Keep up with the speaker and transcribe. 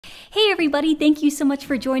Hey everybody, thank you so much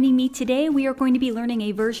for joining me today. We are going to be learning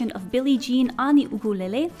a version of Billie Jean on the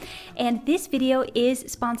ukulele, and this video is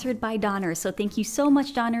sponsored by Donner. So thank you so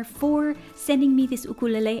much, Donner, for sending me this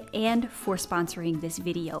ukulele and for sponsoring this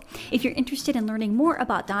video. If you're interested in learning more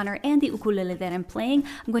about Donner and the ukulele that I'm playing,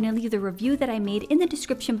 I'm going to leave the review that I made in the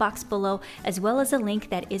description box below, as well as a link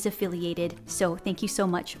that is affiliated. So thank you so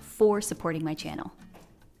much for supporting my channel.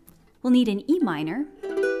 We'll need an E minor,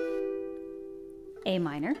 A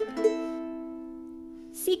minor,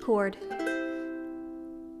 C chord,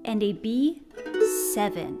 and a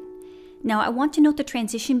B7. Now I want to note the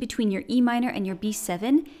transition between your E minor and your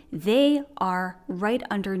B7. They are right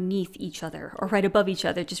underneath each other, or right above each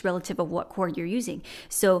other, just relative of what chord you're using.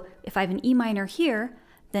 So if I have an E minor here,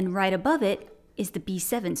 then right above it is the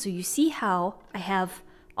B7. So you see how I have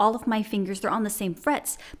all of my fingers, they're on the same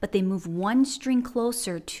frets, but they move one string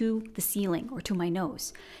closer to the ceiling or to my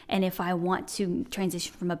nose. And if I want to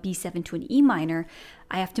transition from a B7 to an E minor,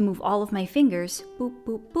 I have to move all of my fingers, boop,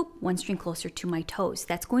 boop, boop, one string closer to my toes.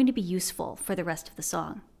 That's going to be useful for the rest of the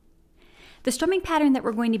song. The strumming pattern that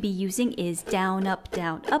we're going to be using is down, up,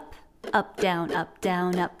 down, up, up, down, up,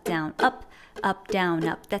 down, up, down, up, up, down,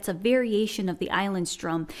 up. That's a variation of the island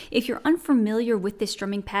strum. If you're unfamiliar with this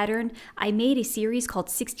strumming pattern, I made a series called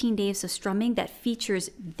 16 Days of Strumming that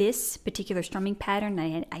features this particular strumming pattern.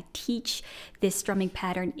 I teach this strumming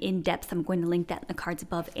pattern in depth. I'm going to link that in the cards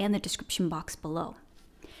above and the description box below.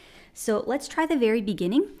 So let's try the very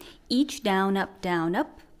beginning. Each down, up, down,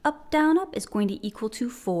 up is going to equal to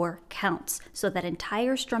 4 counts. So that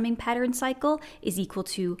entire strumming pattern cycle is equal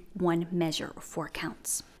to 1 measure, or 4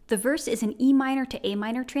 counts. The verse is an E minor to A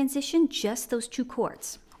minor transition, just those 2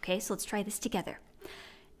 chords. Okay, so let's try this together.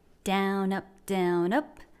 Down, up, down,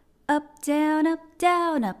 up, up, down, up,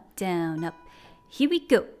 down, up, down, up. Here we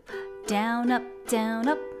go. Down, up, down,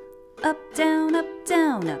 up, up, down, up,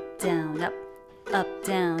 down, up, down, up, up,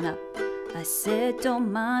 down, up. I said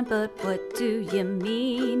don't mind, but what do you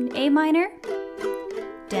mean? A minor.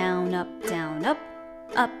 Down, up, down, up,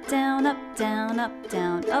 up, down, up, down, up,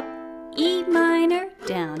 down, up. E minor,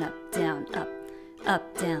 down, up, down, up,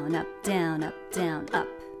 up, down, up, down, up, down, up,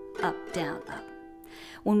 up, down, up.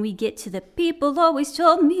 When we get to the people always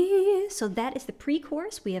told me, so that is the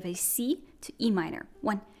pre-chorus. We have a C to E minor.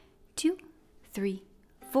 1, 2, 3,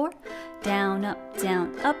 4. Down,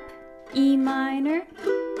 up, E minor.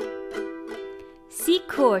 C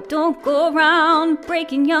chord, don't go around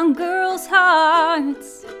breaking young girls'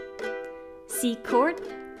 hearts. C chord,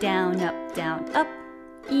 down, up,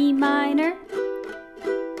 E minor,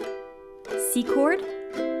 C chord,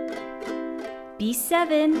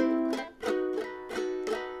 B7,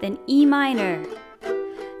 then E minor.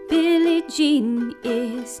 Billie Jean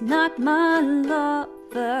is not my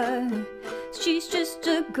lover. She's just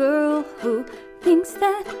a girl who thinks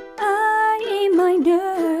that I A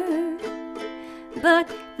minor. But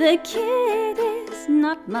the kid is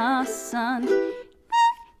not my son.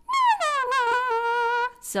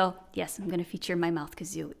 So yes, I'm going to feature my mouth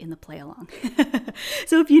kazoo in the play along.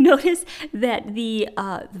 So if you notice that the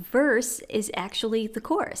verse is actually the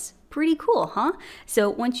chorus, pretty cool, huh? So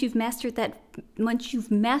once you've mastered that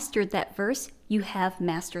verse, you have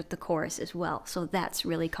mastered the chorus as well. So that's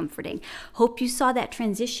really comforting. Hope you saw that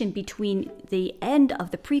transition between the end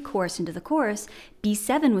of the pre-chorus into the chorus.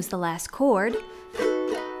 B7 was the last chord.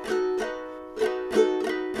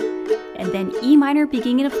 And then E minor,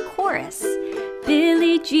 beginning of the chorus.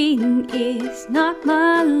 Billie Jean is not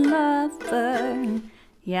my lover.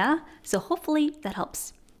 Yeah? So hopefully that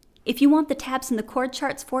helps. If you want the tabs and the chord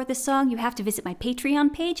charts for this song, you have to visit my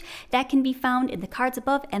Patreon page. That can be found in the cards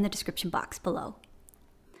above and the description box below.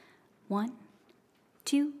 1,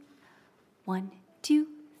 2, 1, 2,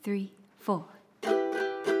 3, 4.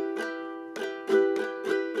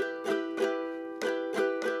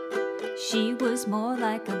 She was more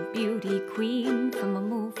like a beauty queen from a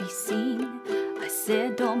movie scene. I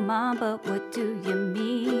said don't mind, but what do you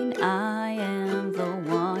mean? I am the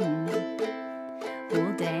one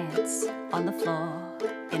who'll dance on the floor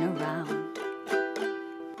in a round.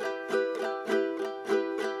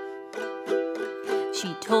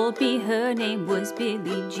 She told me her name was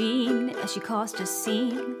Billie Jean as she caused a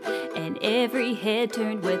scene, and every head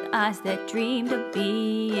turned with eyes that dreamed of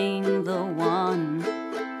being the one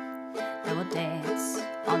that will dance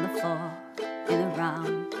on the floor in a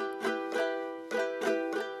round.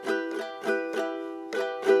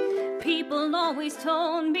 People always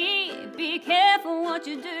told me, be careful what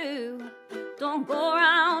you do. Don't go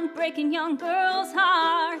around breaking young girls'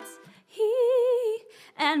 hearts.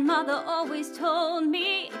 And mother always told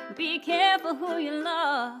me, be careful who you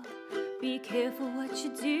love. Be careful what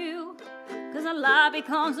you do. 'cause a lie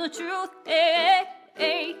becomes the truth. Hey,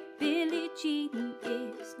 hey, Billie Jean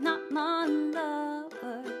is not my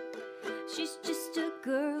lover. She's just a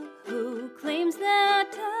girl who claims that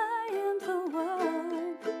I am the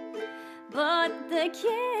one. But the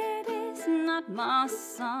kid is not my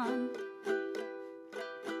son.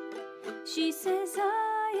 She says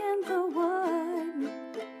I am the one,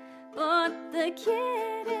 but the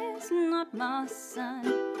kid is not my son.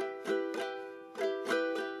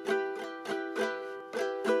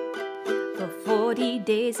 For 40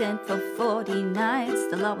 days and for 40 nights,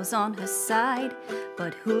 the law was on her side.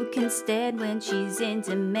 But who can stand when she's in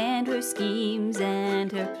demand, her schemes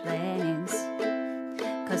and her plans?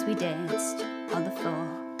 'Cause we danced on the floor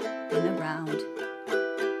in a round.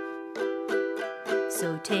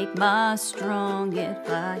 So take my strong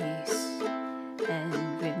advice and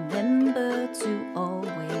remember to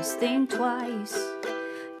always think twice.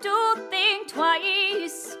 Do think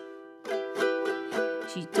twice.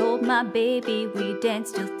 She told my baby we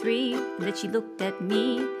danced till 3, and then she looked at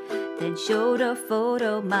me, then showed her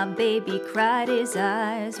photo. My baby cried, his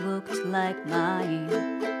eyes looked like mine.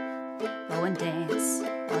 Go and dance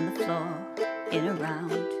on the floor in a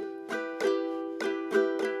round.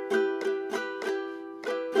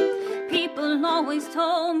 People always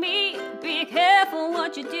told me, be careful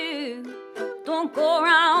what you do. Don't go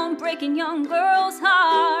around breaking young girls'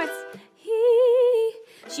 hearts.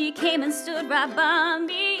 She came and stood right by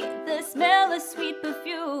me, the smell of sweet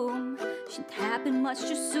perfume. She'd happened much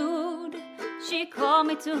too soon. She called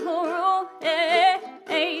me to her room. Hey,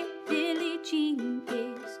 hey, Billie Jean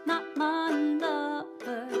is not my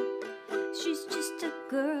lover. She's just a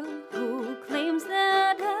girl who claims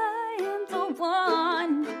that I am the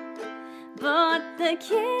one. But the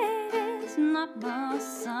kid is not my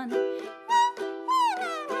son.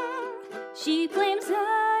 She claims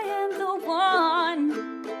I am the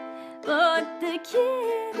one, but the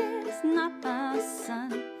kid is not my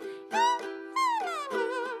son.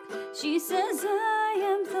 She says I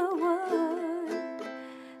am the one,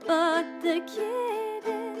 but the kid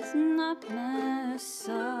is not my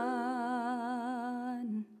son.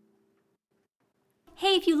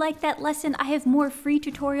 Hey, if you like that lesson, I have more free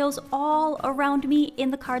tutorials all around me in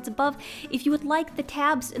the cards above. If you would like the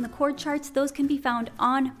tabs and the chord charts, those can be found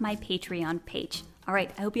on my Patreon page. All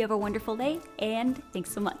right, I hope you have a wonderful day, and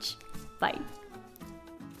thanks so much. Bye.